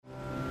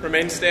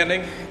Remain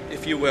standing,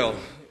 if you will,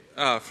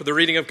 for the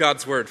reading of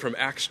God's Word from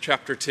Acts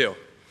chapter 2.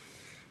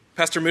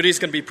 Pastor Moody is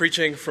going to be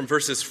preaching from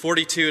verses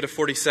 42 to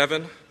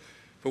 47,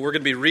 but we're going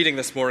to be reading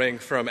this morning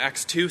from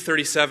Acts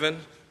 2:37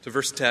 to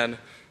verse 10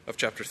 of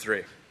chapter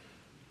 3.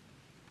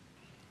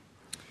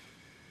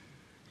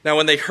 Now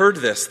when they heard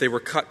this, they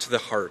were cut to the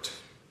heart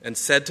and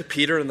said to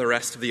Peter and the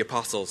rest of the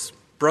apostles,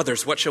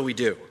 "Brothers, what shall we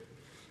do?"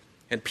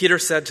 And Peter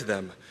said to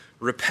them,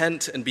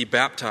 "Repent and be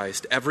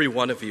baptized, every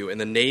one of you, in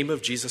the name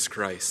of Jesus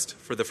Christ,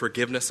 for the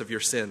forgiveness of your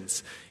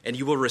sins, and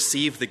you will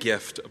receive the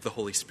gift of the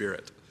Holy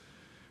Spirit.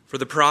 For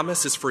the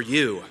promise is for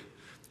you,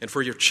 and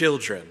for your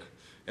children,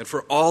 and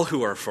for all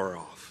who are far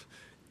off,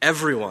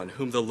 everyone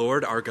whom the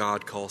Lord our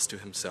God calls to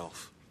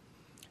himself."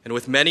 And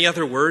with many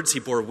other words he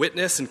bore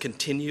witness and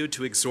continued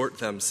to exhort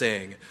them,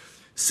 saying,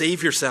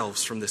 "Save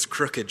yourselves from this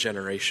crooked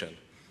generation."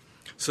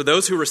 So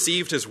those who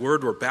received his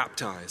word were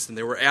baptized, and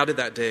there were added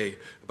that day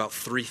about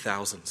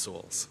 3,000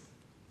 souls.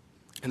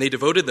 And they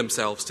devoted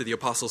themselves to the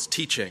apostles'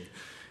 teaching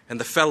and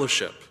the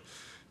fellowship,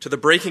 to the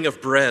breaking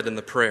of bread and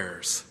the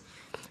prayers.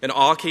 And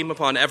awe came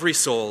upon every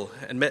soul,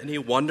 and many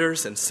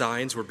wonders and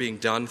signs were being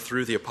done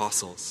through the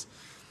apostles.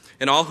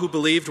 And all who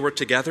believed were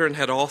together and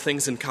had all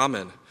things in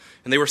common.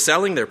 And they were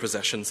selling their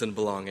possessions and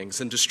belongings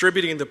and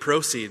distributing the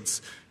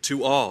proceeds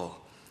to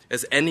all,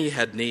 as any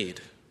had need.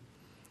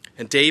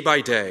 And day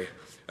by day,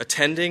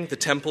 attending the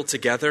temple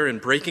together and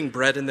breaking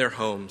bread in their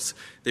homes,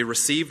 they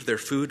received their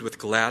food with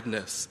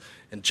gladness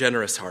and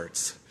generous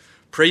hearts,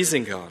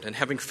 praising God and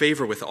having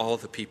favor with all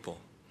the people.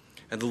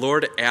 And the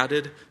Lord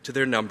added to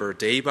their number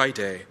day by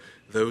day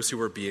those who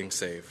were being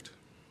saved.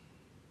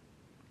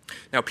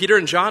 Now Peter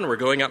and John were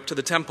going up to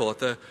the temple at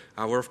the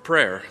hour of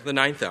prayer, the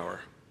 9th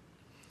hour.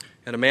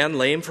 And a man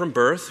lame from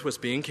birth was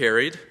being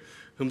carried,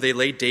 whom they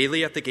laid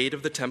daily at the gate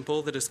of the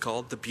temple that is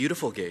called the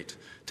Beautiful Gate,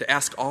 to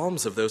ask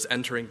alms of those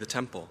entering the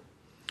temple.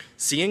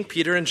 Seeing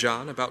Peter and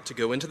John about to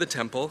go into the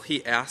temple,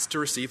 he asked to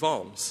receive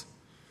alms.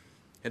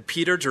 And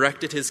Peter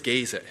directed his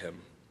gaze at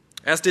him,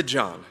 as did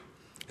John,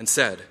 and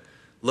said,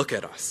 "Look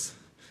at us."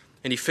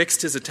 And he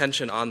fixed his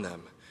attention on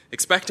them,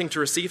 expecting to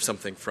receive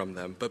something from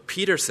them. But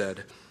Peter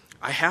said,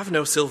 "I have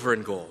no silver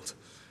and gold,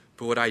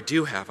 but what I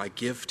do have I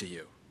give to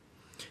you.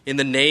 In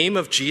the name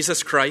of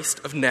Jesus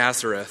Christ of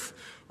Nazareth,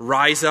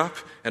 rise up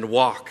and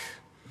walk."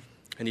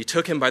 And he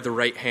took him by the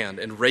right hand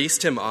and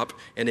raised him up,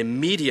 and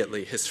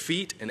immediately his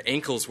feet and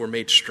ankles were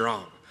made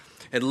strong.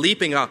 And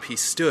leaping up, he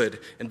stood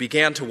and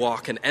began to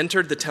walk and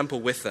entered the temple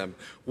with them,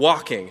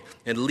 walking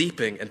and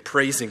leaping and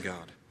praising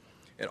God.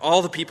 And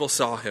all the people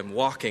saw him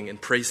walking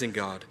and praising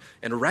God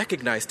and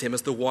recognized him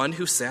as the one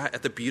who sat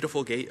at the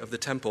beautiful gate of the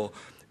temple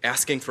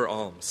asking for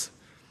alms.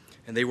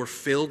 And they were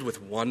filled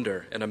with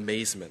wonder and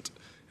amazement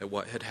at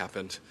what had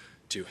happened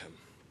to him.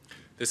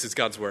 This is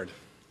God's word.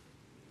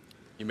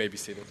 You may be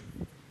seated.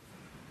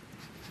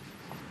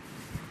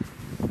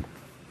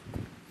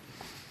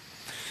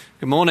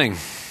 Good morning.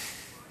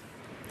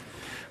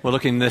 We're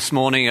looking this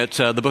morning at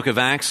the book of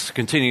Acts,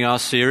 continuing our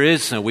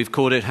series. We've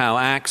called it How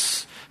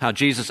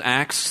Jesus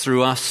Acts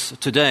Through Us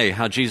Today.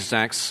 How Jesus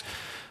Acts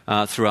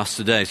through us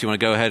today. So you want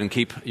to go ahead and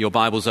keep your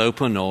Bibles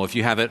open, or if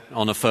you have it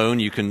on a phone,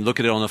 you can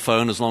look at it on a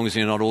phone. As long as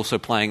you're not also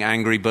playing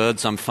Angry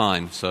Birds, I'm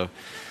fine.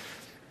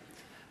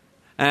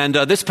 And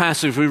this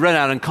passage we read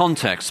out in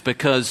context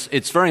because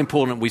it's very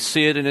important we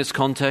see it in its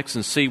context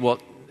and see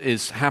what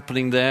is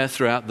happening there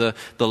throughout the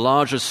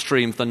larger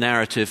stream of the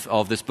narrative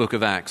of this book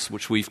of Acts,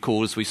 which we've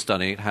called, as we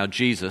study it, How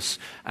Jesus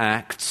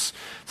Acts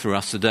Through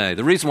Us Today.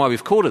 The reason why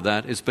we've called it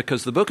that is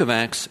because the book of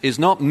Acts is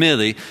not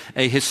merely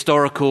a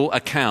historical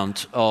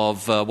account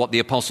of what the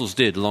apostles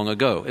did long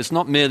ago. It's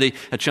not merely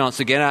a chance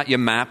to get out your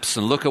maps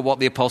and look at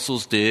what the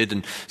apostles did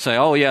and say,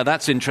 "Oh yeah,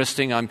 that's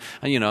interesting. I'm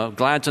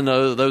glad to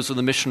know those are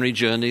the missionary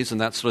journeys," and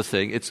that sort of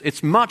thing.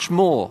 It's much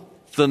more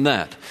than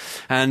that.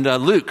 And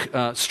Luke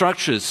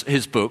structures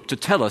his book to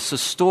tell us a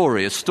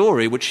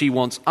story which he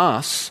wants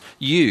us,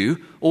 you,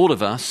 all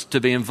of us,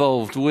 to be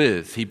involved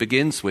with. He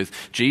begins with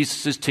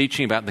Jesus'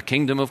 teaching about the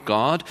kingdom of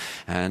God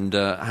and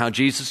how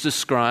Jesus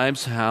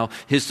describes how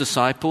his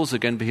disciples are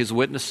going to be his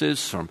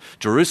witnesses from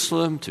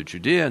Jerusalem to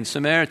Judea and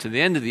Samaria to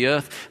the end of the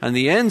earth, and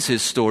he ends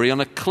his story on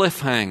a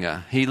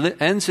cliffhanger. He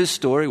ends his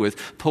story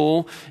with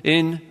Paul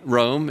in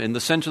Rome, in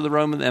the center of the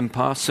Roman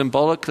Empire,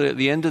 symbolically at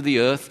the end of the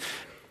earth.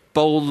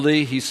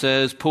 Boldly, he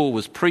says, Paul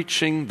was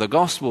preaching the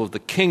gospel of the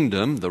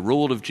kingdom, the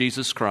rule of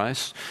Jesus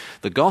Christ,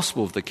 the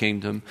gospel of the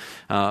kingdom,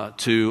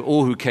 to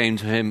all who came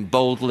to him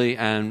boldly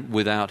and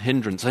without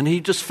hindrance. And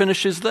he just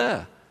finishes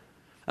there.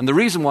 And the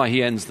reason why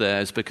he ends there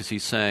is because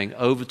he's saying,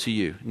 over to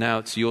you. Now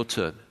it's your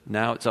turn.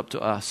 Now it's up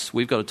to us.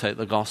 We've got to take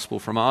the gospel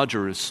from our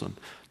Jerusalem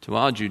to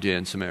our Judea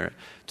and Samaria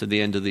to the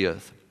end of the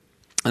earth.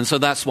 And so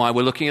that's why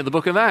we're looking at the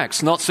book of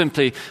Acts. Not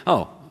simply,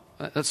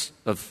 that's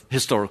of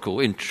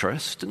historical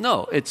interest.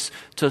 No, it's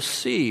to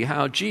see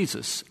how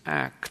Jesus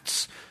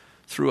acts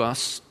through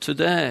us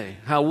today.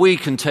 How we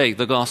can take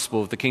the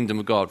gospel of the kingdom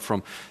of God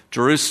from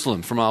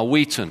Jerusalem, from our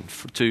Wheaton,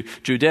 to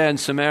Judea and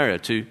Samaria,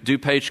 to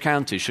DuPage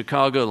County,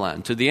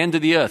 Chicagoland, to the end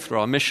of the earth for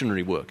our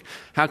missionary work.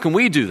 How can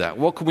we do that?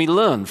 What can we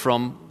learn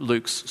from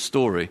Luke's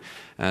story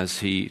as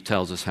he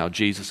tells us how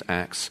Jesus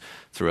acts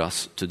through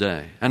us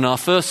today? And our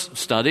first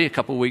study, a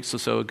couple of weeks or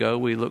so ago,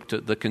 we looked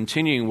at the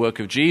continuing work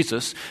of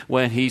Jesus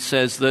when he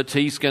says that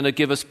he's going to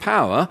give us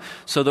power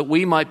so that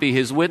we might be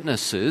his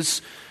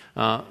witnesses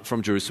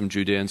from Jerusalem,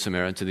 Judea, and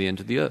Samaria to the end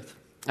of the earth.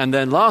 And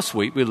then last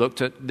week we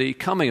looked at the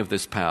coming of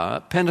this power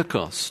at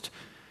Pentecost.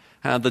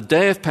 How the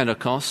day of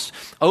Pentecost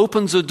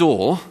opens a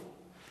door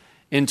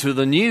into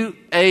the new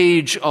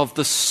age of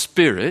the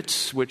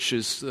Spirit, which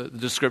is the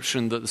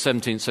description that the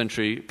 17th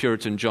century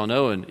Puritan John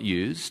Owen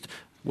used.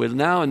 We're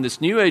now in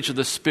this new age of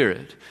the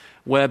Spirit,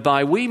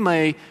 whereby we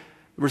may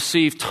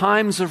receive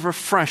times of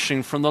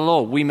refreshing from the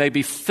Lord. We may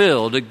be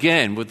filled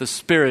again with the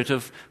Spirit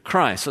of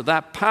Christ. So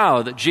that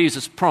power that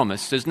Jesus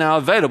promised is now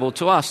available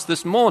to us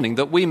this morning,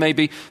 that we may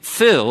be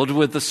filled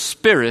with the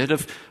Spirit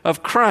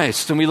of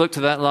Christ. And we looked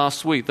at that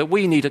last week, that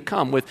we need to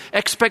come with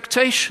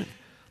expectation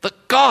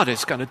that God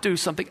is going to do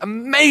something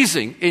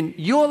amazing in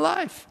your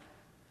life.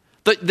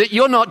 That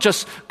you're not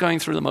just going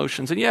through the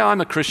motions. And yeah, I'm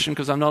a Christian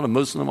because I'm not a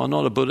Muslim, I'm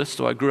not a Buddhist,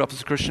 or I grew up as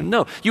a Christian.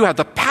 No, you have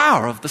the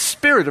power of the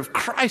Spirit of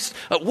Christ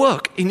at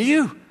work in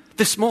you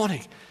this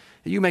morning.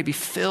 You may be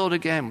filled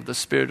again with the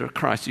Spirit of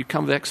Christ. You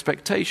come with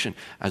expectation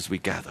as we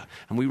gather.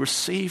 And we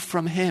receive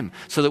from him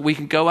so that we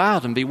can go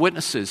out and be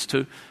witnesses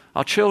to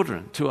our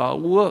children, to our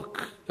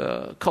work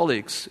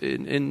colleagues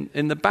in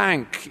the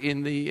bank,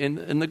 in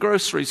the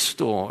grocery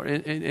store,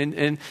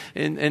 in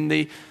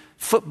the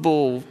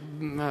football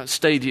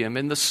stadium,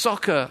 in the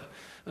soccer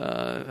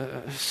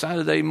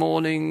Saturday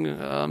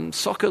morning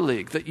soccer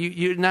league, that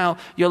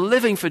you're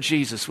living for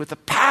Jesus with the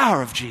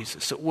power of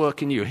Jesus at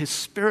work in you, his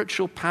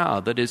spiritual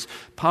power that is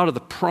part of the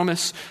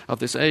promise of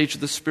this age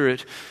of the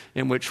Spirit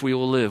in which we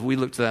all live. We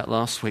looked at that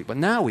last week, but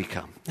now we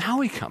come.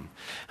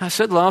 I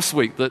said last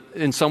week that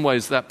in some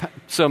ways that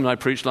sermon I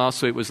preached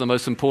last week was the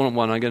most important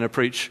one I'm going to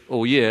preach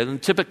all year, and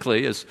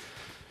typically as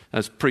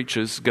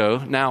preachers go,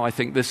 now I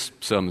think this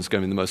sermon is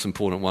going to be the most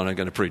important one I'm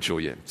going to preach all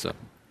year.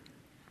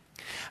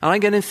 And I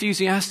get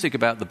enthusiastic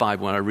about the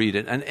Bible when I read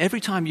it, and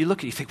every time you look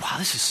at it, you think, wow,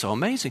 this is so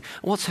amazing.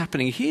 What's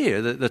happening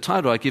here? The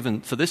title I've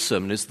given for this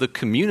sermon is The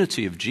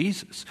Community of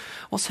Jesus.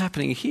 What's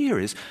happening here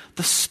is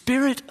the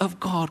Spirit of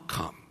God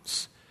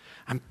comes,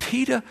 and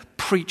Peter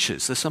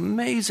preaches this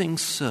amazing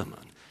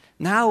sermon,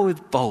 now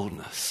with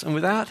boldness and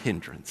without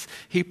hindrance.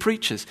 He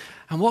preaches,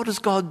 and what does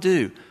God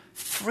do?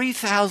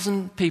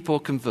 3,000 people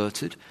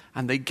converted,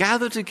 and they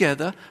gather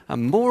together,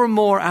 and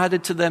more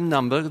added to their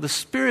number. The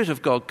Spirit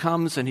of God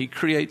comes, and he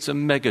creates a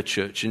mega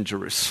church in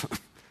Jerusalem.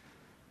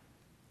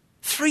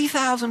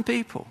 3,000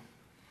 people.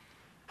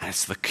 And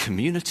it's the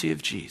community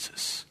of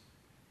Jesus.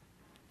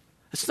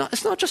 It's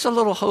not just a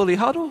little holy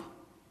huddle.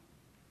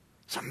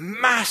 It's a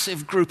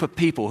massive group of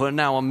people who are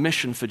now on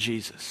mission for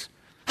Jesus.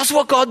 That's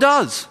what God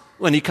does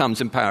when he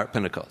comes in power at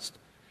Pentecost.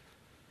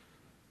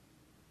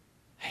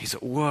 He's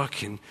at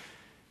work in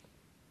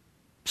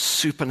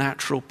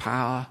supernatural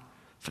power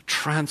for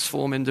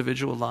transform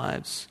individual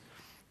lives,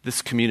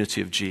 this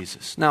community of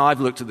Jesus. Now,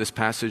 I've looked at this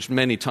passage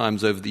many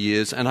times over the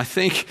years, and I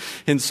think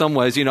in some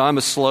ways, I'm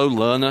a slow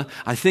learner.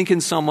 I think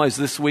in some ways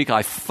this week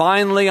I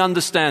finally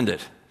understand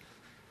it.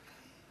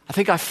 I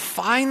think I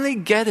finally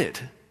get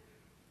it.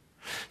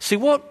 See,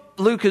 what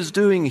Luke is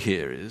doing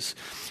here is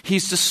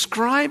he's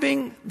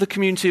describing the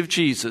community of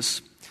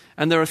Jesus.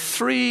 And there are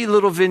 3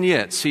 little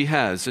vignettes he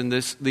has in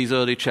these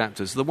early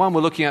chapters. The one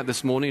we're looking at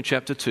this morning,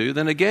 chapter 2.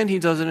 Then again, he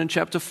does it in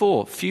chapter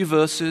 4. Few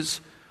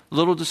verses,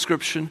 little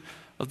description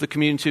of the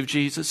community of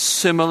Jesus.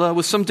 Similar,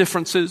 with some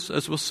differences,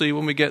 as we'll see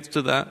when we get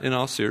to that in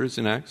our series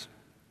in Acts.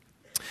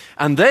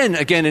 And then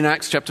again in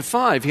Acts chapter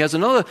 5, he has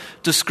another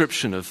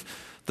description of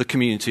the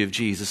community of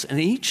Jesus. And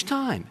each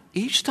time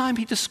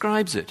he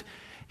describes it,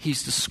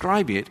 he's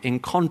describing it in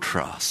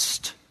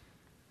contrast,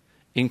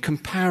 in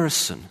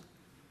comparison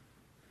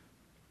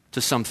to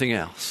something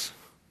else.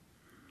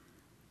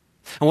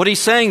 And what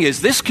he's saying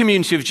is, this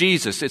community of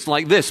Jesus, it's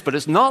like this, but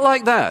it's not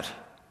like that.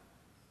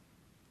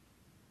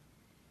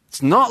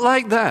 It's not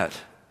like that.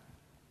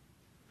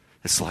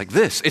 It's like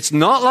this. It's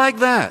not like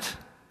that.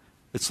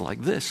 It's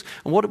like this.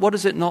 And what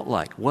is it not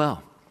like?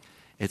 Well,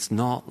 it's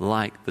not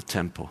like the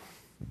temple.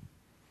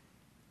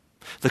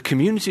 The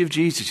community of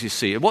Jesus, you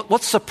see,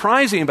 what's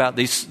surprising about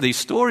these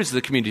stories of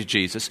the community of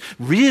Jesus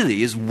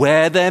really is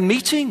where they're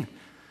meeting.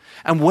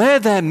 And where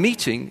they're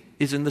meeting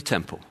is in the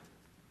temple.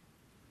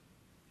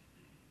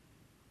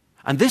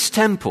 And this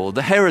temple,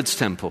 the Herod's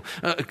temple,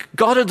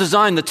 God had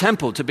designed the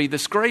temple to be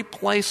this great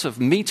place of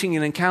meeting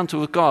and encounter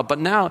with God. But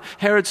now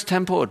Herod's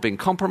temple had been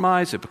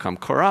compromised, it had become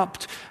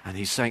corrupt. And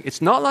he's saying,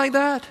 it's not like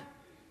that.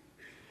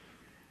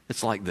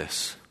 It's like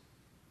this.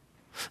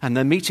 And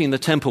they're meeting in the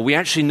temple. We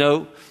actually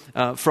know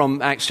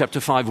from Acts chapter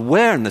 5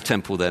 where in the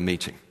temple they're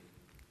meeting.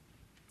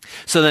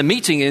 So they're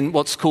meeting in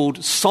what's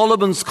called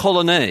Solomon's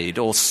Colonnade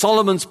or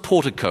Solomon's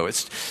Portico.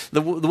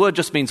 The word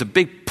just means a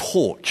big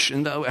porch,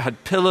 and it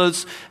had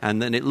pillars,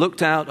 and then it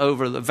looked out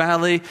over the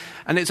valley,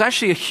 and it's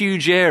actually a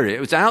huge area. It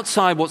was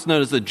outside what's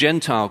known as the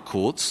Gentile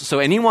courts, so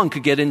anyone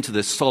could get into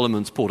this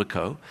Solomon's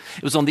Portico.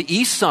 It was on the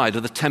east side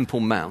of the Temple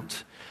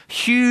Mount.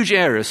 Huge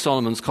area,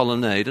 Solomon's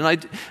Colonnade. And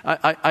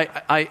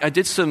I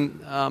did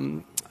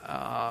some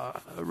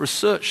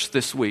research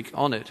this week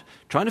on it,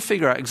 trying to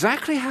figure out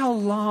exactly how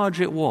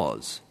large it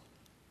was.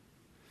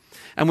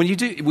 And when you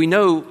do, we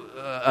know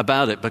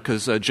about it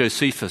because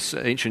Josephus,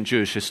 ancient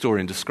Jewish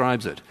historian,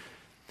 describes it.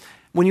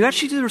 When you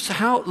actually do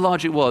how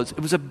large it was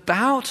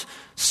about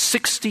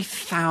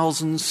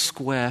 60,000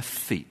 square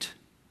feet.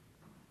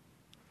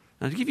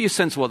 Now, to give you a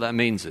sense of what that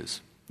means is,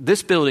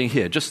 this building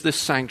here, just this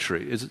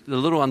sanctuary, is a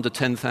little under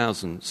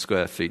 10,000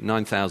 square feet,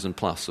 9,000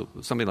 plus, or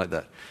something like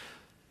that.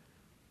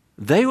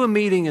 They were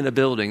meeting in a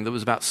building that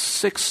was about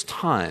 6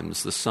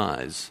 times the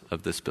size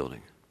of this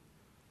building.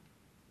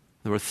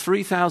 There were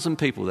 3,000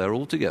 people there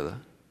all together.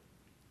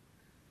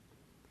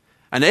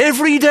 And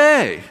every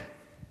day,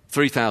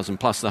 3,000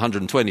 plus the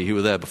 120 who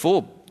were there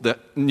before, the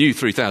new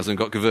 3,000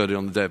 got converted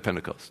on the day of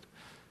Pentecost.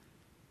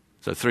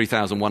 So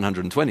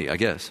 3,120, I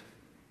guess.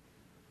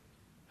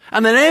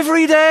 And then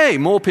every day,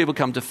 more people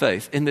come to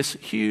faith in this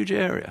huge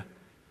area.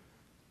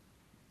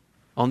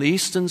 On the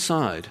eastern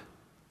side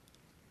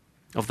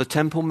of the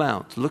Temple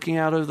Mount, looking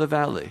out over the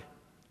valley,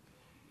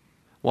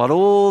 while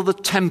all the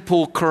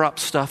temple corrupt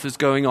stuff is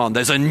going on,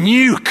 there's a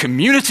new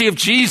community of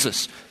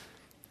Jesus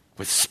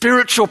with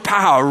spiritual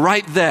power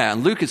right there.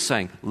 And Luke is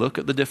saying, look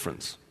at the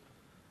difference.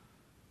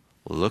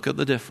 Look at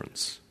the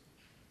difference.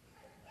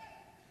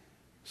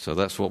 So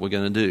that's what we're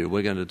going to do.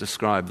 We're going to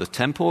describe the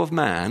temple of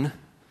man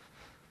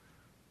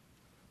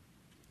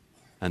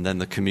and then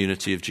the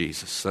community of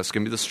Jesus. That's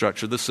going to be the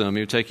structure of the sermon.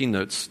 You're taking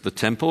notes. The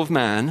temple of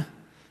man,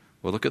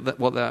 we'll look at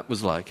what that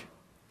was like.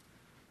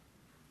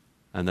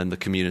 And then the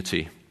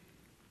community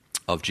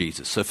of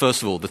Jesus. So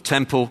first of all, the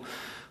temple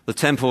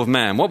of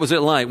man. What was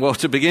it like? Well,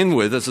 to begin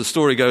with, as the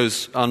story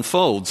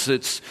unfolds,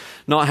 it's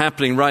not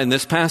happening right in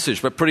this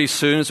passage, but pretty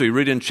soon, as we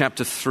read in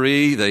chapter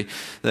 3,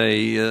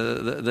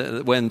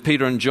 when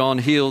Peter and John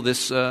heal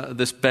this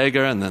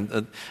beggar, and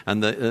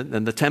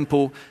the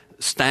temple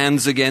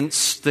stands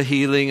against the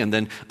healing and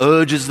then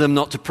urges them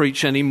not to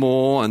preach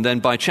anymore. And then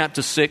by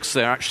chapter 6,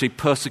 they're actually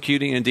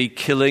persecuting, indeed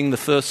killing the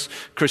first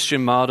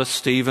Christian martyr,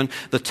 Stephen.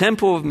 The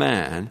temple of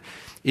man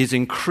is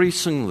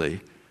increasingly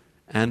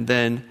and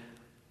then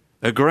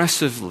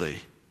aggressively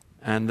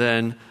and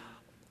then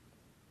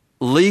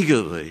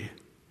legally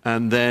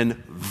and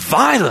then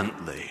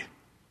violently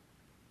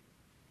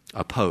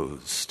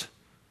opposed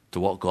to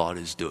what God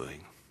is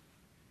doing.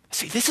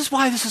 See, this is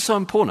why this is so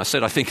important. I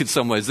said, I think in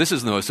some ways this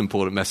is the most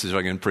important message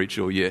I'm going to preach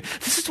all year.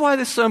 This is why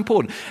this is so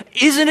important.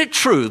 Isn't it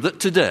true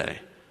that today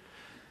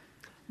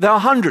there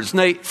are hundreds,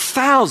 nay,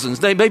 thousands,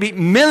 nay, maybe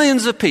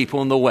millions of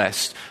people in the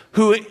West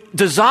who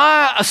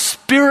desire a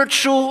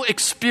spiritual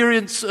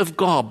experience of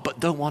God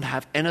but don't want to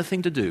have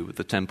anything to do with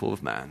the temple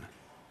of man?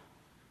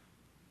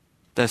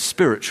 They're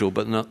spiritual,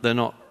 but they're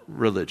not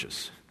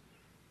religious.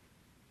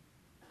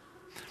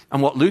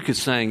 And what Luke is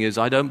saying is,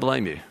 I don't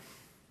blame you.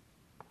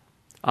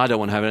 I don't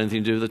want to have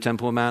anything to do with the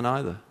temple of man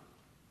either.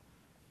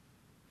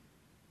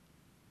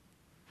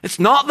 It's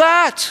not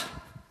that.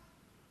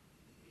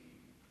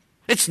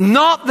 It's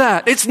not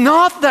that. It's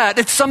not that.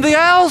 It's something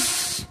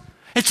else.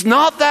 It's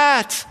not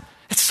that.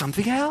 It's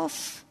something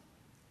else.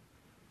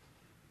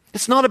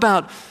 It's not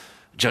about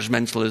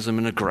judgmentalism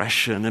and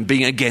aggression and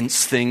being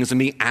against things and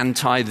being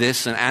anti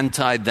this and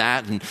anti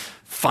that and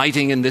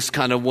fighting in this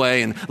kind of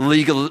way and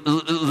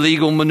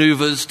legal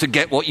maneuvers to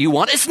get what you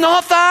want. It's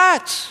not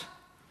that.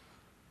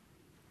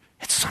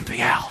 It's something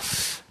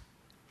else.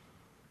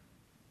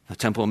 The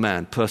temple of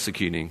man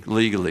persecuting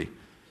legally,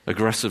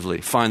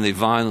 aggressively, finally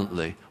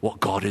violently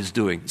what God is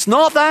doing. It's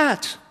not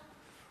that.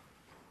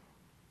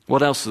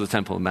 What else is the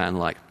temple of man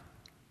like?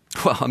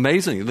 Well,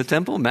 amazingly, the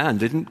temple of man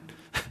didn't...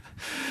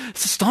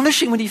 It's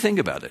astonishing when you think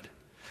about it,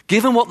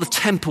 given what the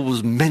temple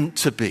was meant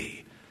to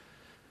be.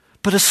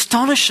 But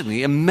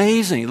astonishingly,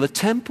 amazingly, the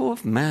temple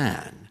of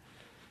man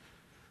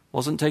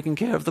wasn't taking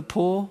care of the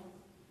poor.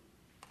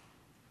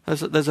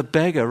 There's a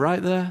beggar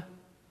right there.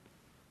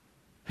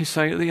 He's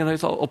saying,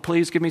 oh,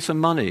 please give me some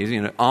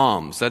money.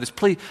 Alms. That is,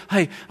 please,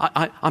 hey,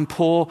 I'm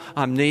poor,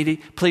 I'm needy,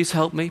 please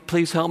help me,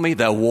 please help me.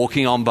 They're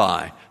walking on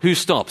by. Who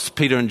stops?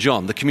 Peter and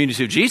John. The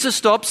community of Jesus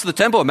stops. The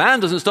temple of man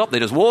doesn't stop. They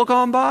just walk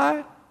on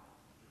by.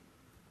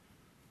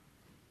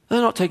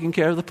 They're not taking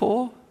care of the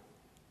poor.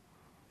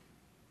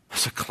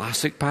 It's a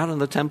classic pattern,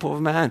 the temple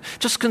of man.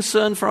 Just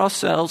concern for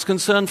ourselves,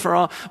 concern for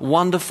our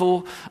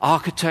wonderful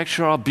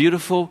architecture, our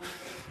beautiful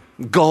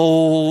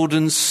gold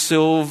and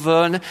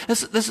silver. And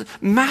there's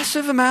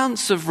massive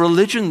amounts of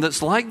religion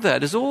that's like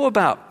that. It's all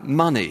about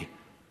money.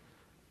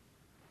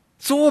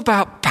 It's all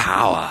about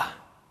power.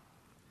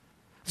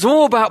 It's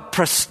all about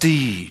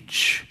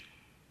prestige.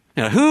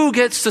 Who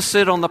gets to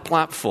sit on the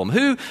platform?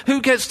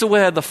 Who gets to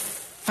wear the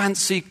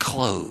fancy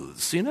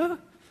clothes,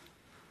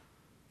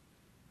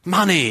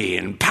 Money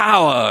and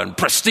power and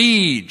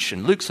prestige.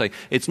 And Luke's saying,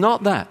 it's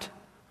not that.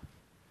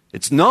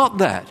 It's not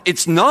that.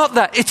 It's not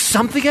that. It's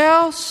something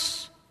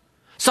else.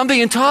 Something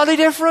entirely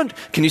different.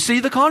 Can you see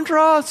the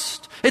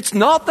contrast? It's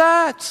not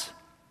that.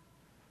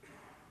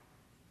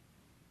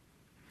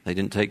 They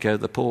didn't take care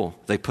of the poor.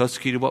 They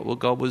persecuted what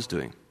God was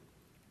doing.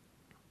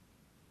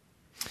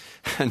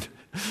 And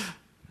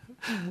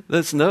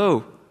there's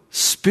no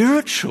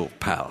spiritual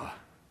power.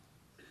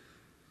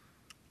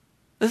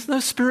 There's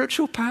no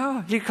spiritual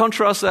power. You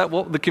contrast that,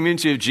 the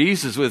community of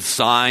Jesus with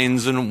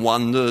signs and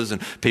wonders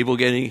and people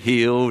getting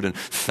healed and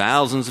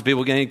thousands of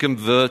people getting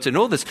converted and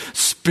all this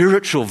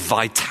spiritual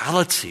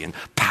vitality and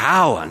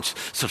power and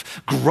sort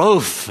of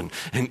growth and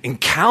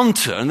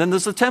encounter. And then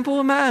there's the Temple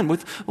of Man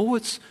with all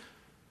its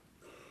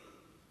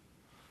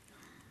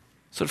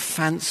sort of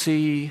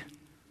fancy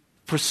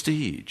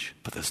prestige.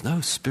 But there's no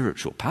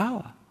spiritual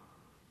power.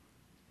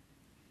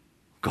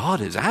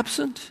 God is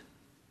absent.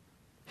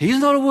 He's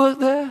not at work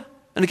there.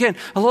 And again,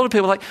 a lot of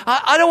people are like,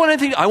 I don't want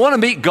anything, I want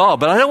to meet God,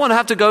 but I don't want to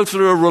have to go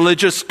through a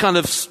religious kind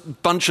of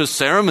bunch of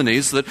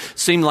ceremonies that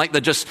seem like they're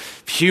just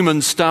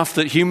human stuff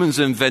that humans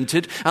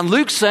invented. And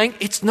Luke's saying,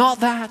 it's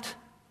not that.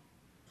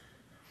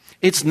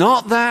 It's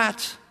not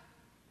that.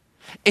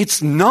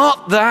 It's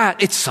not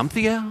that. It's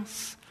something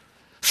else.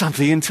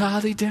 Something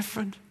entirely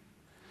different.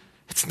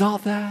 It's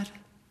not that.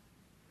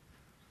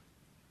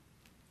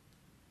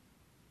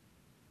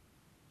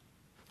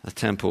 The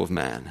temple of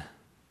man.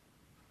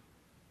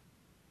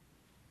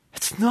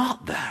 It's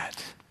not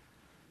that.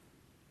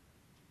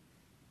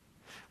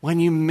 When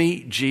you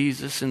meet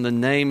Jesus in the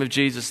name of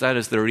Jesus, that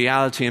is the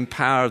reality and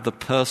power of the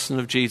person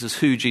of Jesus,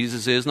 who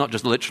Jesus is, not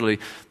just literally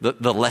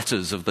the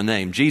letters of the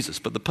name Jesus,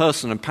 but the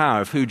person and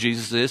power of who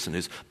Jesus is and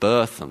his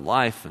birth and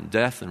life and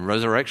death and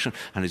resurrection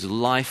and his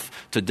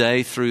life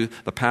today through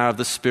the power of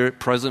the Spirit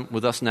present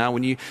with us now.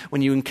 When you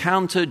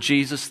encounter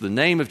Jesus, the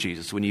name of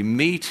Jesus, when you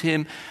meet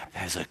him,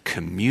 there's a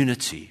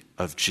community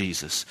of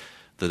Jesus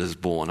that is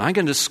born. I'm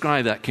going to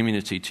describe that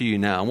community to you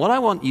now. And what I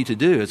want you to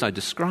do as I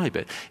describe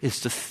it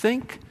is to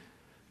think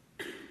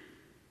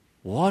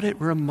what it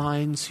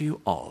reminds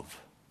you of.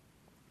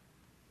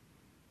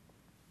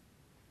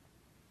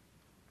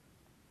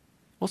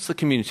 What's the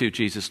community of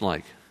Jesus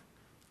like?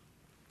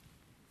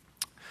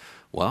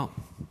 Well,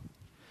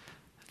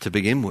 to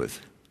begin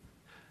with,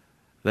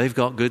 they've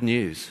got good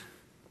news.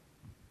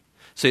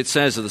 See, it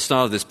says at the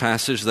start of this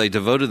passage, they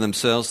devoted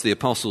themselves to the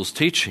apostles'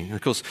 teaching. And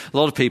of course, a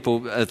lot of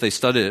people, as they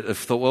studied it, have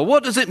thought, well,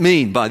 what does it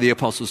mean by the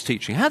apostles'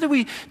 teaching? How do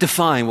we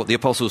define what the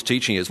apostles'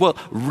 teaching is? Well,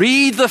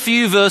 read the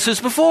few verses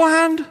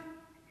beforehand.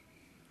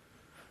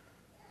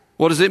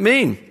 What does it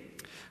mean?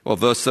 Well,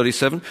 verse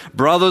 37,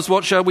 brothers,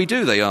 what shall we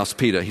do? They asked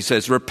Peter. He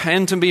says,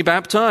 repent and be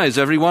baptized,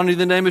 every one in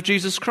the name of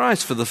Jesus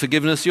Christ, for the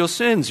forgiveness of your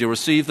sins. You'll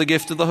receive the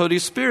gift of the Holy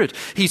Spirit.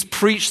 He's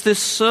preached this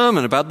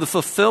sermon about the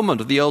fulfillment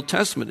of the Old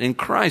Testament in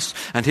Christ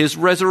and his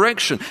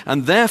resurrection,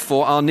 and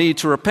therefore our need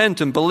to repent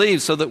and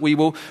believe so that we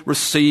will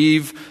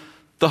receive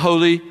the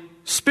Holy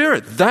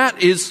Spirit.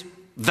 That's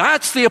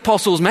the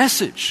apostles'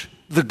 message,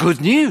 the good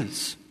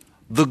news,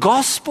 the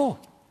gospel.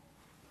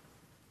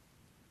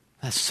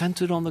 They're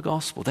centered on the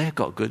gospel. They've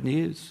got good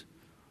news.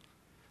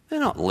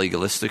 They're not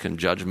legalistic and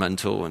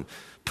judgmental and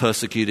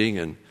persecuting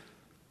and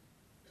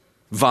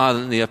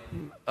violently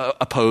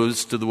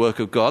opposed to the work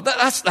of God.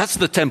 That's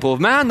the temple of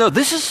man. No,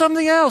 this is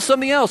something else,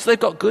 something else. They've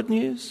got good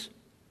news.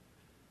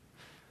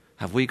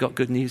 Have we got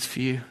good news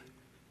for you?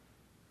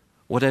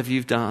 Whatever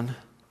you've done,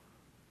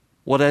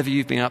 whatever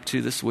you've been up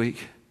to this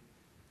week,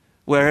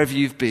 wherever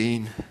you've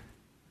been,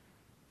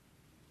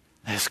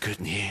 there's good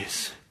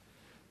news.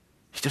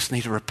 You just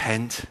need to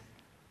repent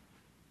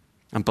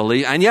and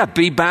believe, and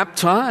be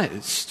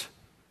baptized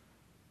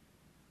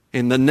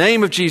in the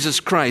name of Jesus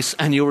Christ,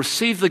 and you'll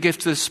receive the gift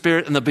of the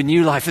Spirit and there'll be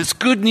new life. It's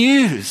good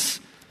news.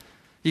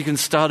 You can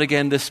start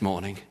again this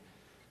morning.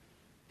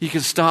 You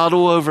can start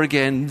all over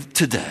again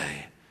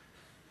today.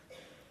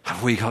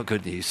 Have we got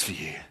good news for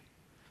you?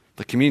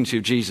 The community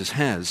of Jesus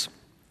has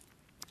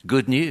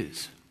good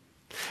news.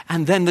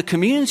 And then the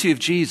community of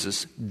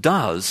Jesus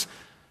does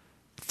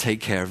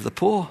take care of the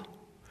poor.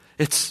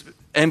 It's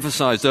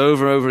emphasized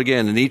over and over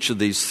again in each of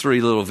these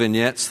three little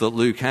vignettes that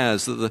Luke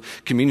has, that the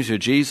community of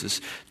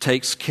Jesus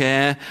takes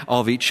care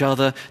of each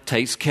other,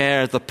 takes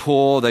care of the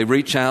poor. They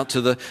reach out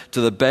to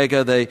the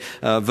beggar. They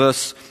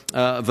verse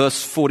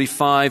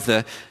 45,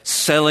 they're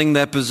selling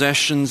their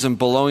possessions and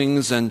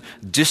belongings and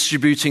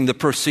distributing the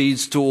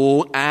proceeds to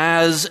all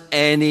as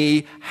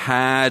any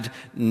had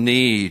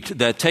need.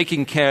 They're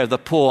taking care of the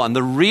poor. And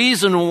the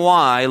reason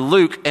why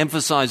Luke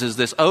emphasizes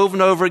this over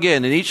and over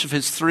again in each of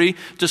his three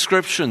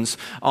descriptions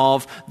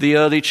of the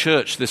early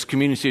church, this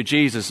community of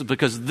Jesus, is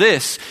because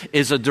this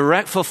is a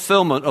direct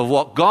fulfillment of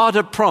what God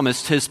had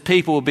promised his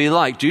people would be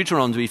like.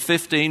 Deuteronomy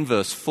 15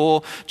 verse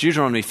 4,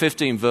 Deuteronomy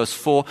 15 verse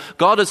 4,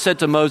 God had said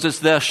to Moses,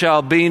 there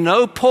shall be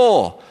no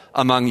poor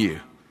among you.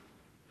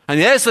 And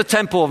there's the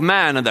temple of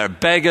man, and there are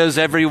beggars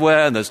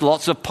everywhere, and there's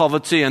lots of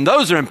poverty, and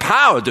those are in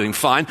power doing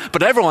fine,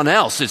 but everyone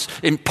else is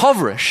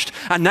impoverished.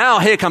 And now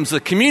here comes the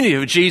community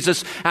of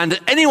Jesus, and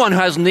anyone who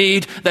has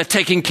need, they're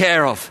taking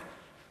care of.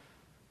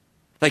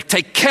 They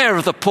take care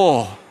of the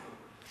poor.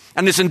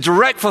 And it's in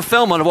direct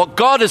fulfillment of what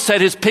God has said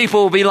his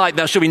people will be like.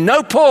 There shall be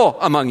no poor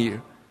among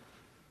you.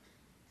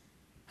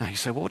 Now you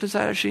say, well, what does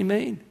that actually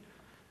mean?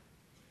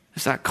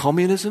 Is that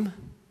communism?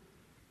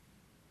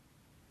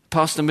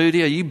 Pastor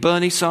Moody, are you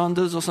Bernie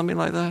Sanders or something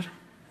like that?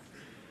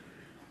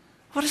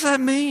 What does that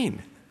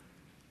mean?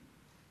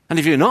 And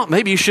if you're not,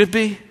 maybe you should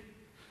be.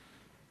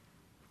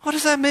 What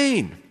does that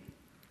mean?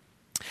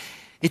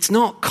 It's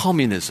not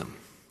communism.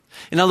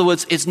 In other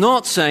words, it's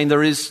not saying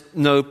there is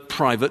no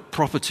private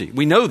property.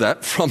 We know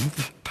that from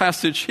the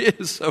passage here.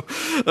 So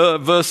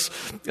verse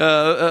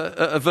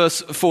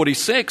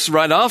 46,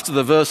 right after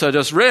the verse I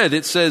just read,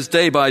 it says,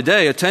 day by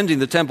day, attending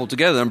the temple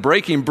together and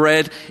breaking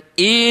bread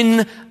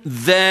in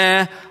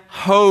their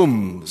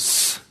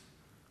homes.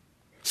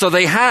 So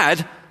they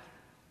had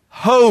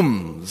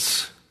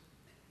homes.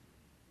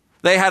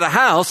 They had a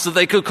house that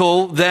they could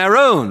call their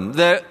own,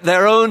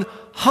 their own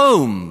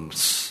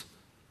homes.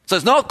 So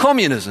it's not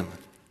communism.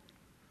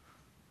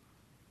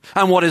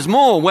 And what is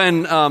more,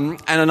 when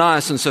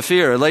Ananias and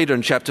Sapphira later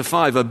in chapter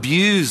 5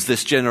 abuse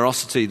this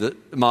generosity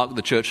that marked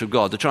the church of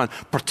God to try and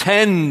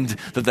pretend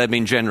that they're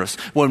being generous,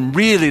 when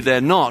really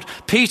they're not,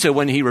 Peter,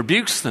 when he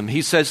rebukes them,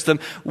 he says to them,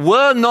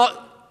 were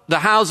not the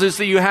houses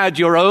that you had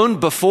your own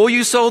before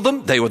you sold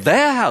them? They were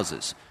their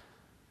houses.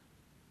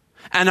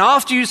 And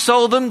after you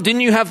sold them,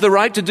 didn't you have the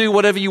right to do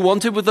whatever you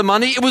wanted with the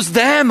money? It was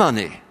their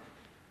money.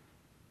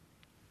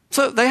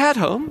 So they had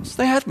homes,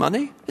 they had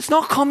money. It's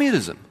not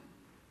communism.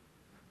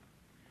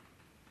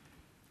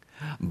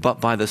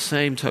 But by the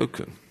same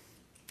token,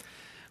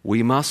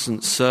 we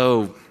mustn't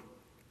so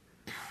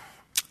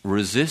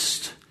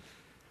resist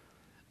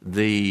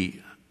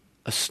the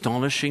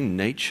astonishing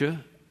nature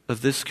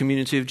of this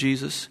community of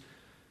Jesus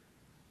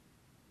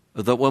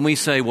that when we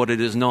say what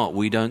it is not,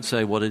 we don't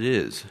say what it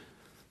is.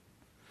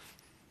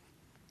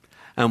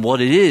 And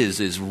what it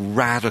is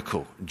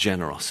radical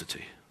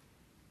generosity.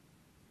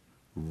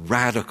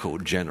 Radical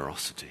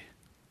generosity.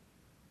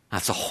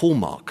 That's a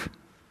hallmark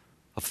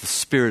of the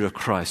Spirit of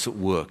Christ at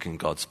work in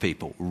God's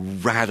people.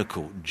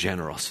 Radical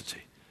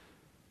generosity.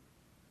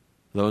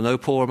 There were no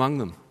poor among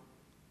them.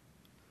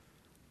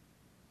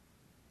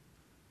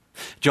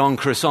 John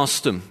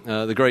Chrysostom,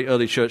 the great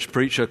early church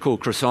preacher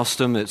called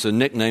Chrysostom, it's a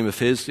nickname of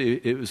his,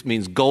 it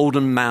means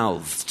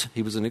golden-mouthed.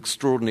 He was an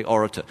extraordinary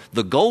orator.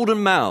 The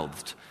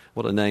golden-mouthed.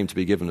 What a name to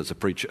be given as a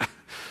preacher.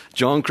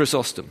 John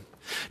Chrysostom.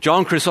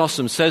 John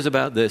Chrysostom says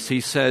about this,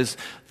 he says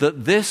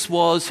that this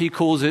was, he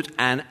calls it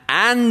an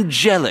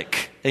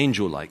angelic,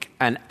 angel-like,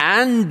 an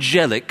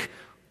angelic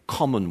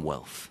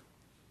commonwealth.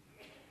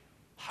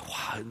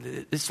 Wow,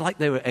 it's like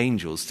they were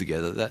angels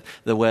together,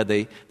 the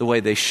way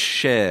they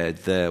shared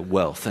their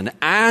wealth, an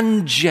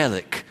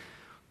angelic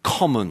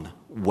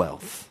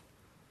commonwealth.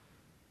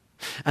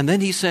 And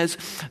then he says,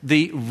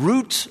 the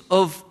root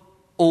of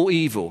all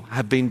evil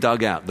have been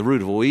dug out. The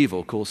root of all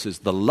evil, of course, is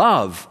the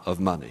love of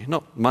money.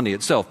 Not money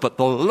itself, but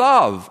the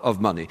love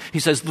of money. He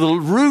says the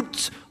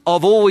root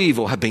of all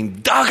evil have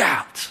been dug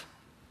out.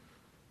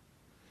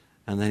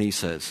 And then he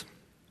says,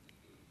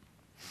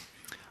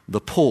 the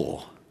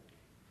poor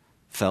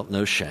felt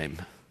no shame,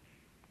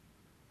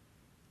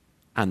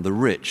 and the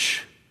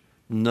rich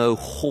no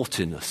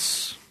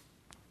haughtiness.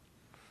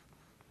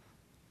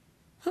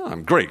 Oh,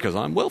 I'm great because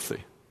I'm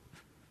wealthy.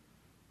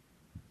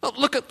 Oh,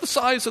 look at the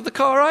size of the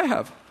car I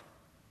have.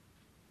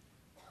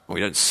 Well, we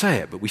don't say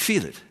it, but we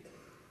feel it.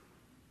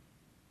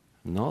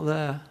 Not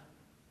there.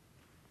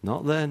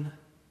 Not then.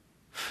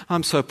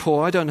 I'm so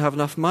poor, I don't have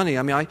enough money.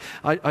 I mean,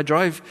 I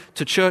drive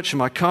to church in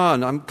my car,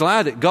 and I'm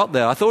glad it got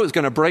there. I thought it was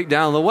going to break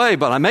down the way,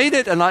 but I made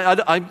it, and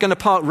I'm going to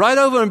park right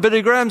over in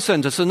Billy Graham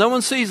Center so no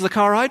one sees the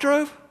car I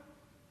drove.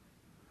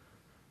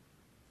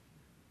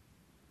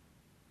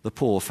 The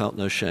poor felt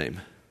no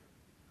shame,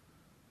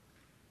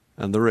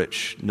 and the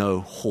rich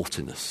no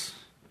haughtiness.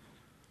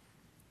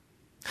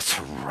 That's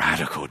a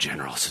radical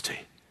generosity.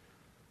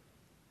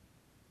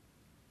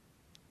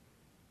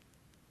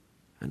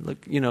 And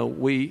look,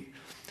 we,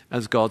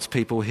 as God's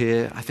people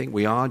here, I think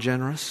we are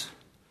generous.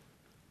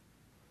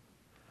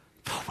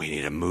 But we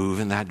need to move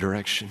in that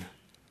direction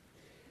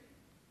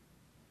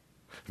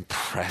and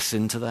press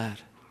into that.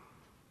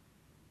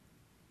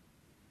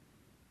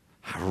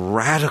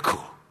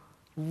 Radical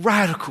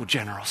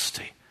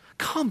generosity.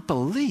 Can't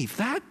believe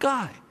that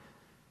guy.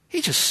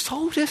 He just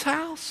sold his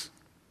house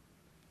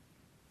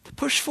to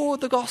push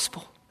forward the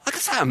gospel. Like,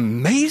 is that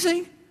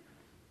amazing?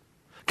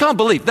 Can't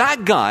believe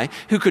that guy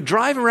who could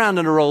drive around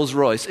in a Rolls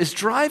Royce is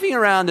driving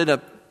around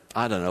in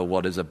I don't know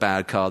what is a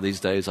bad car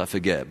these days, I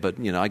forget. But,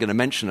 I'm going to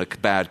mention a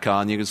bad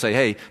car and you can say,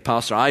 hey,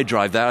 Pastor, I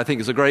drive that. I think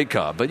it's a great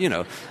car. But,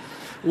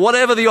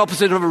 whatever the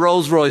opposite of a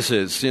Rolls Royce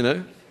is,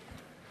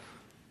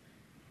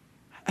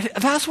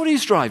 That's what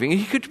he's driving.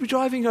 He could be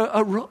driving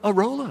a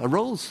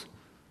Rolls.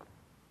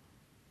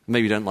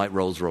 Maybe you don't like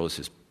Rolls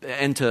Royces.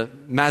 Enter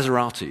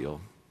Maserati or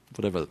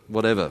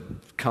whatever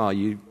car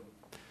you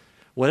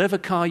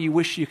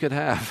wish you could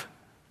have.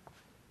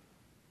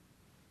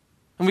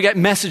 And we get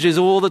messages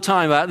all the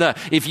time about that.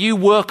 If you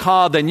work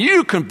hard, then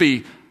you can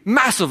be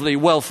massively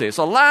wealthy. It's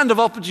a land of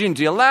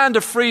opportunity, a land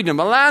of freedom,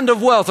 a land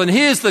of wealth. And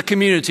here's the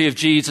community of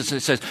Jesus. And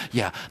it says,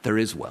 yeah, there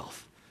is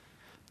wealth.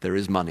 There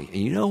is money.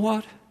 And you know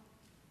what?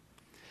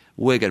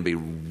 We're going to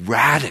be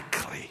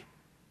radically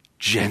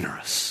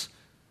generous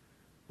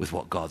with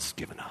what God's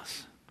given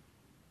us.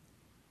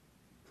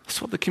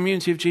 That's what the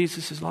community of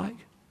Jesus is like.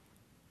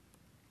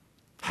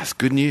 That's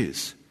good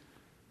news.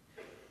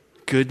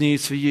 Good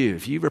news for you.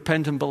 If you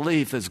repent and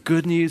believe, there's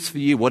good news for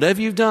you. Whatever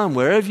you've done,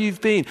 wherever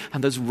you've been,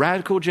 and there's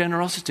radical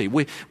generosity.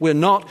 We're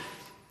not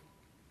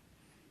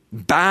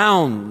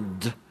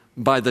bound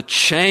by the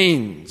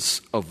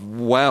chains of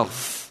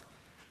wealth.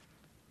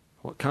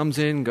 What comes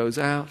in, goes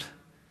out,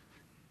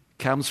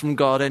 comes from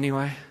God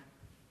anyway.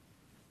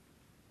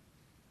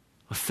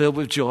 We're filled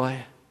with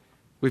joy.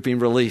 We've been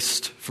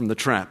released from the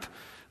trap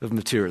of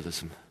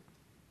materialism.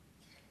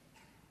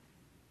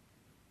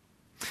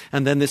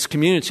 And then this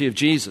community of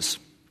Jesus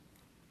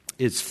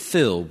is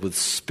filled with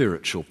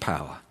spiritual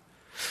power.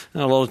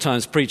 Now, a lot of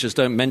times preachers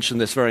don't mention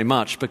this very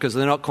much because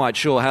they're not quite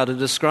sure how to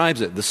describe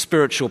it. The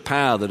spiritual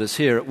power that is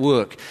here at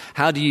work.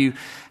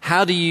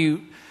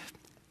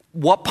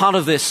 What part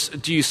of this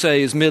do you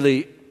say is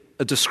merely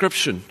a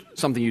description,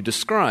 something you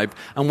describe,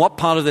 and what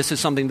part of this is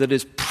something that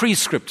is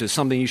prescriptive,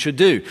 something you should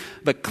do?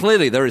 But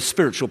clearly there is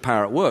spiritual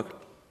power at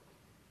work.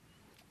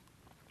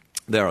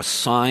 There are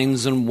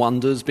signs and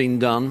wonders being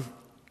done.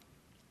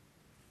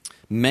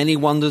 Many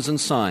wonders and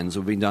signs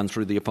have been done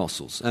through the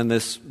apostles. And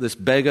this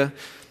beggar,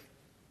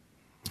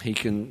 he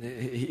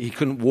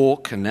couldn't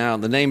walk, and now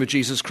in the name of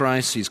Jesus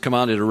Christ, he's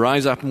commanded to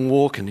rise up and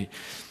walk, and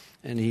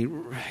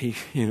he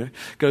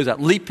goes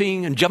out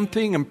leaping and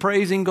jumping and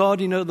praising God.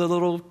 You know the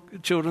little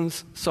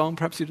children's song,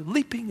 perhaps,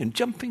 leaping and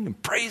jumping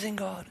and praising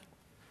God.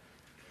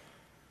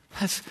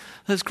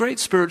 There's great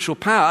spiritual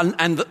power,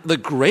 and the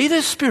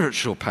greatest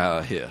spiritual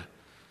power here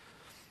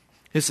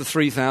is the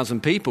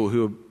 3,000 people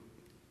who are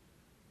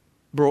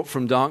brought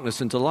from darkness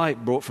into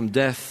light, brought from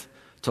death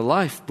to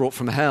life, brought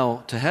from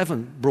hell to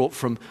heaven, brought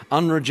from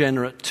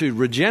unregenerate to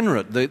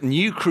regenerate. The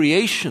new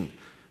creation,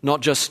 not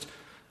just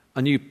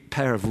a new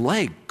pair of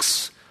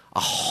legs,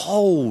 a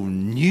whole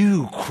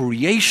new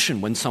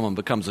creation when someone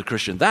becomes a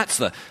Christian. That's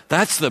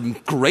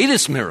the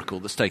greatest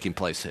miracle that's taking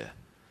place here.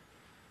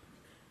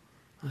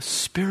 A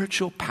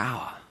spiritual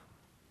power.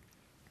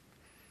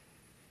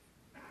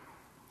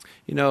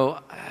 You know,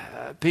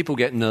 people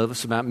get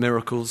nervous about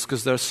miracles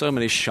because there are so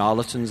many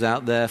charlatans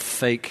out there,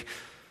 fake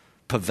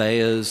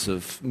purveyors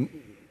of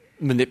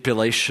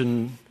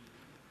manipulation.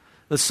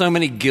 There's so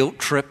many guilt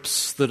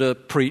trips that are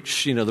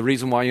preached. You know, the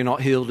reason why you're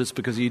not healed is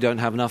because you don't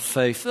have enough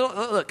faith.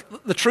 Look,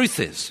 the truth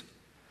is,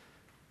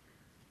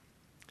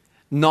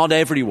 not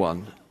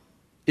everyone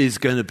is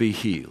going to be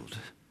healed.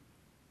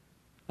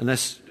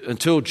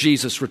 Until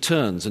Jesus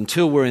returns,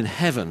 until we're in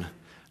heaven,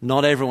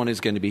 not everyone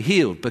is going to be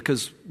healed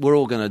because we're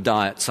all going to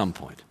die at some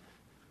point.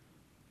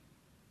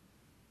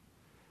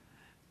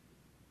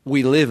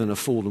 We live in a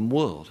fallen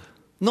world.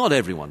 Not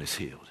everyone is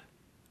healed.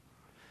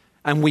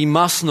 And we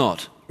must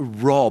not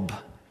rob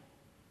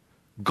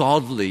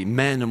godly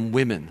men and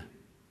women,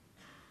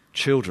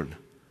 children,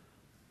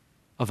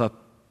 of a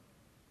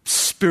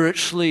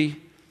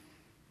spiritually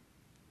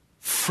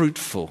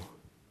fruitful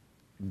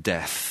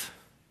death.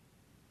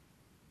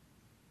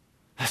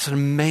 That's an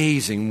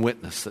amazing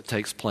witness that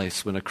takes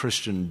place when a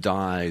Christian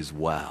dies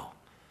well.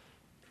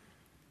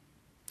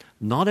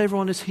 Not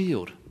everyone is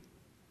healed,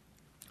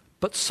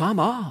 but some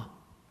are.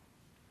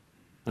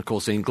 Of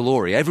course, in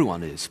glory,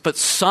 everyone is, but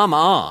some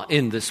are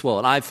in this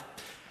world.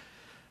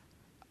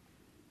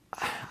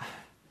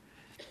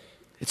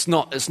 It's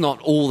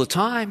not all the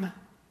time,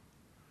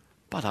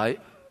 but I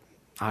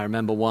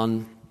remember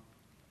one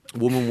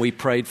woman we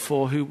prayed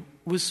for who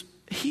was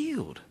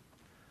healed.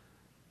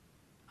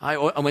 I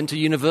went to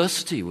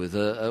university with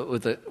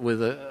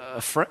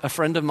a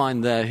friend of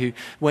mine there who,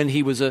 when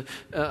he was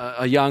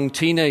a young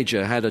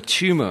teenager, had a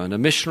tumor, and a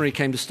missionary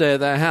came to stay at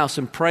their house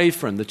and prayed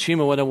for him. The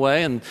tumor went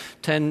away, and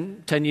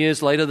 10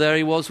 years later, there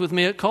he was with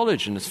me at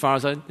college. And as far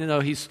as I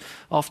he's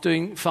off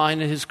doing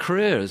fine in his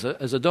career as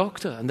a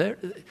doctor. And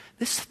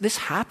this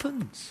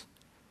happens.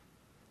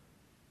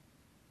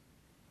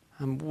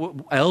 And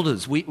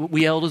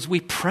we elders, we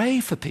pray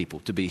for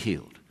people to be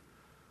healed.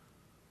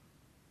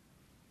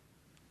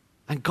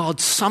 And God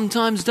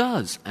sometimes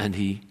does, and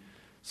He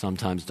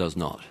sometimes does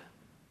not.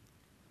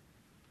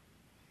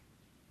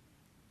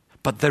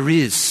 But there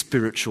is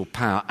spiritual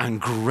power, and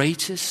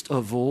greatest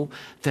of all,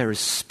 there is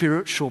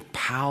spiritual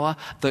power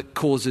that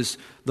causes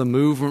the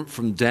movement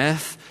from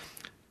death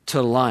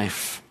to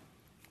life.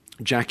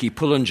 Jackie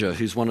Pullinger,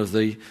 who's one of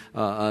the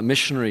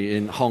missionary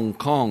in Hong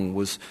Kong,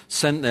 was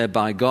sent there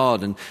by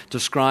God and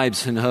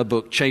describes in her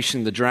book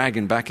Chasing the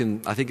Dragon back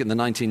in, I think in the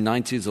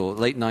 1990s or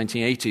late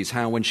 1980s,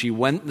 how when she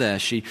went there,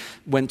 she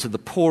went to the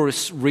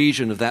poorest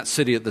region of that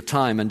city at the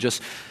time and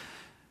just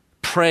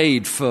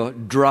prayed for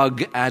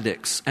drug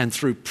addicts, and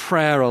through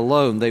prayer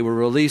alone, they were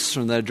released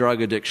from their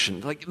drug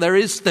addiction. Like there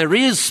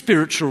is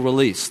spiritual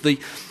release.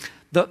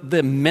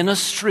 The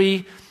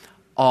ministry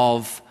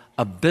of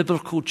a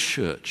biblical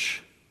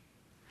church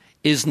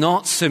is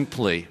not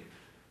simply,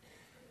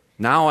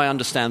 now I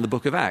understand the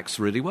book of Acts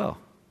really well.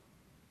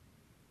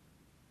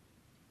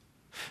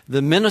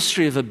 The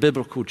ministry of a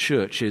biblical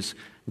church is,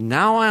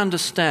 now I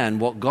understand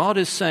what God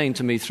is saying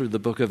to me through the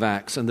book of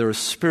Acts, and there is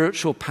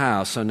spiritual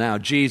power, so now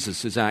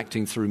Jesus is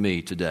acting through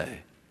me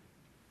today.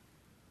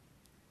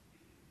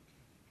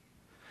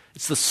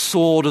 It's the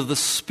sword of the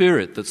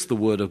Spirit that's the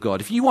Word of God.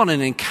 If you want an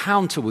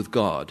encounter with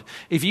God,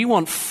 if you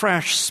want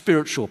fresh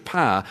spiritual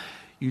power,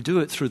 you do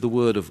it through the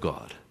Word of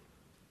God.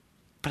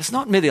 But it's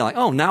not merely like,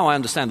 oh, now I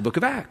understand the book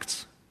of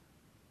Acts.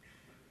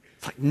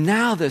 It's like,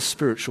 now there's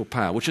spiritual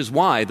power, which is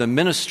why the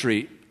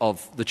ministry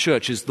of the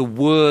church is the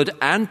Word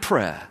and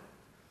prayer.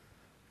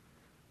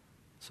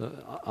 So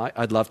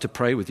I'd love to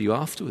pray with you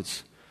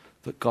afterwards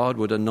that God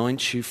would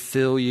anoint you,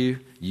 fill you,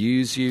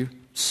 use you,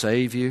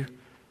 save you.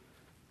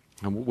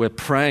 And we're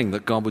praying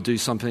that God would do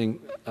something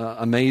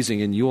amazing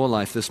in your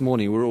life this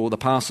morning. We're all the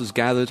pastors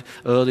gathered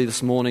early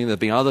this morning. There'll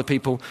be other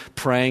people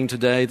praying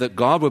today that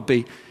God would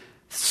be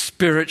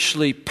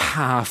spiritually,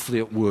 powerfully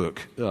at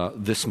work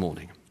this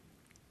morning.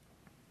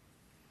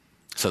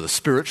 So there's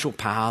spiritual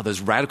power, there's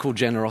radical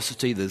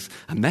generosity, there's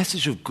a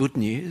message of good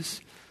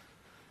news.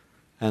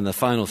 And the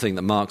final thing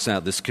that marks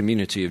out this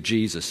community of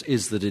Jesus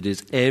is that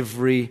it's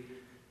every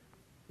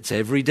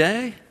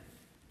day.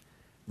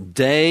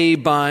 Day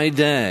by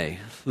day,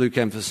 Luke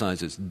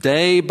emphasizes,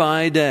 day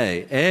by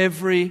day,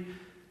 every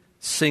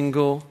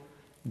single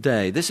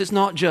day. This is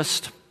not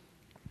just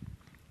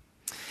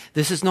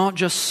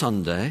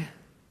Sunday.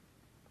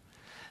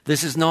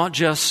 This is not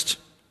just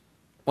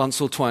once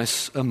or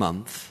twice a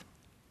month.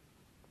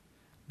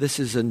 This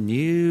is a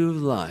new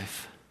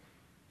life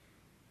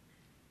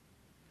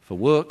for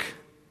work,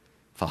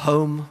 for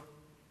home.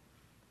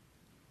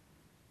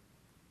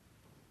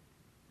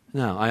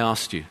 Now, I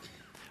asked you,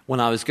 when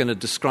I was going to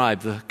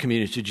describe the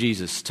community of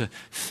Jesus, to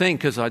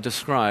think as I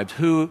described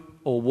who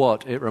or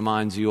what it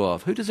reminds you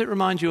of. Who does it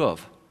remind you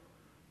of?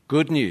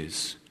 Good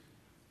news.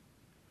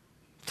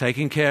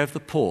 Taking care of the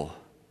poor.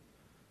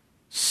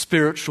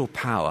 Spiritual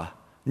power.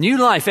 New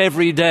life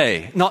every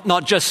day.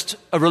 Not just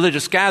a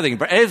religious gathering,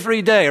 but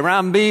every day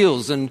around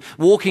meals and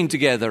walking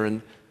together.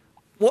 And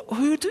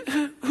who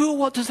or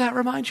what does that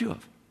remind you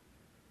of?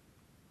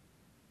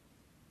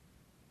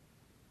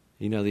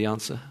 You know the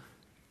answer?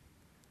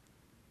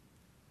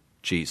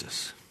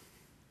 Jesus.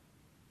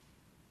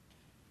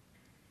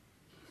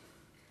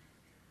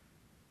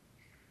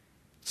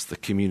 It's the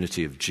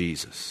community of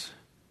Jesus.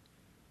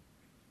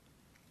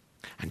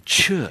 And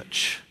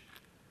church,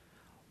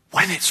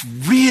 when it's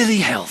really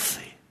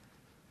healthy,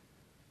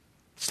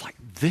 it's like,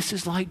 this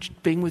is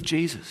like being with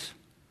Jesus.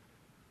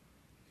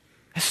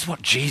 This is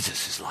what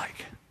Jesus is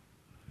like.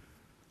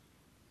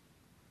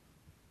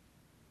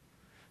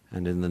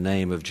 And in the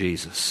name of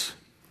Jesus,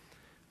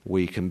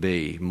 we can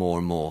be more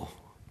and more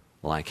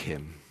like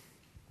him.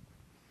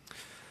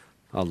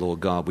 Our Lord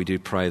God, we do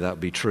pray that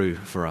be true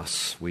for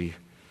us. We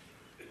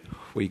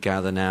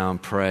gather now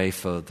and pray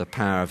for the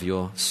power of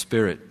your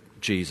Spirit,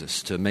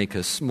 Jesus, to make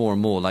us more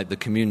and more like the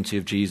community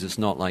of Jesus,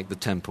 not like the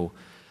temple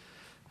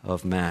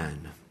of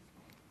man.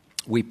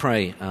 We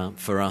pray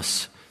for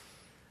us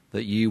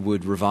that you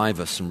would revive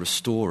us and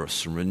restore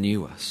us and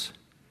renew us.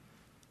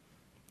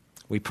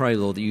 We pray,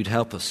 Lord, that you'd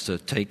help us to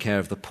take care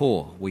of the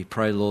poor. We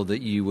pray, Lord,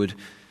 that you would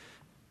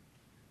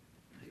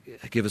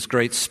give us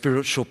great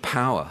spiritual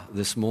power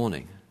this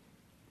morning.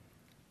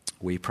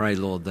 We pray,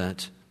 Lord,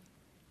 that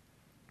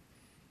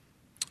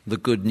the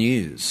good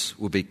news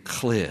will be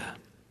clear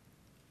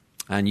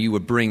and you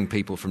would bring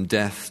people from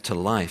death to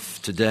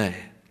life today.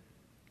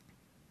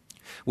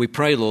 We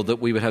pray, Lord, that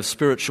we would have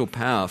spiritual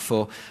power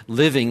for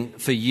living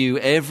for you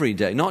every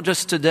day, not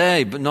just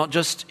today, but not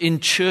just in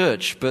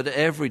church, but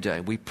every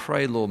day. We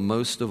pray, Lord,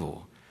 most of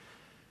all,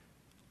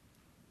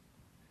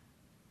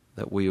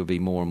 that we will be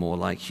more and more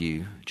like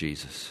you,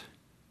 Jesus.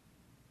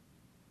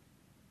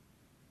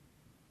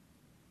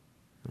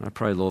 And I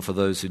pray, Lord, for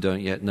those who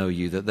don't yet know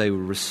you, that they will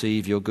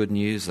receive your good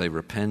news, they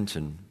repent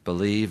and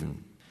believe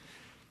and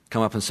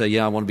come up and say,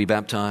 yeah, I want to be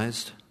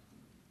baptized.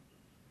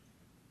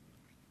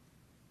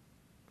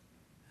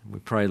 We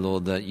pray,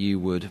 Lord, that you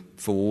would,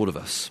 for all of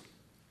us,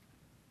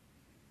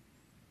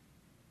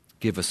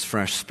 give us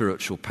fresh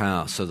spiritual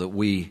power so that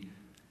we,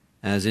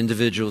 as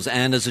individuals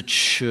and as a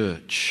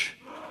church,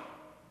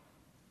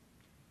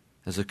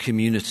 as a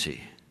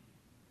community,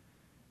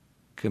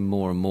 can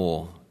more and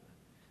more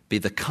be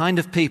the kind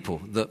of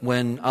people that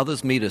when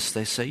others meet us,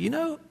 they say, you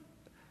know,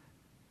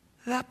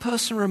 that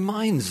person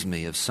reminds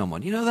me of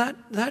someone. You know,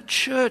 that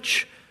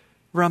church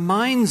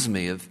reminds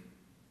me of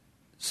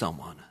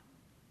someone.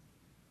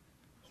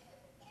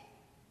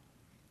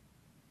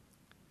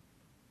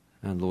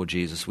 And Lord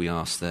Jesus, we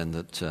ask then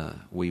that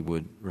we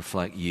would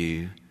reflect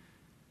you,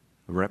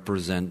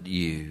 represent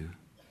you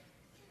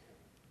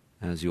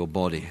as your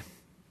body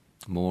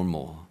more and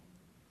more.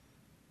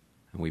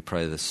 And we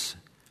pray this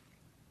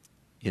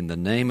in the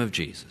name of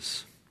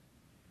Jesus.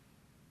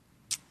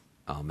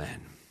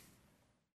 Amen.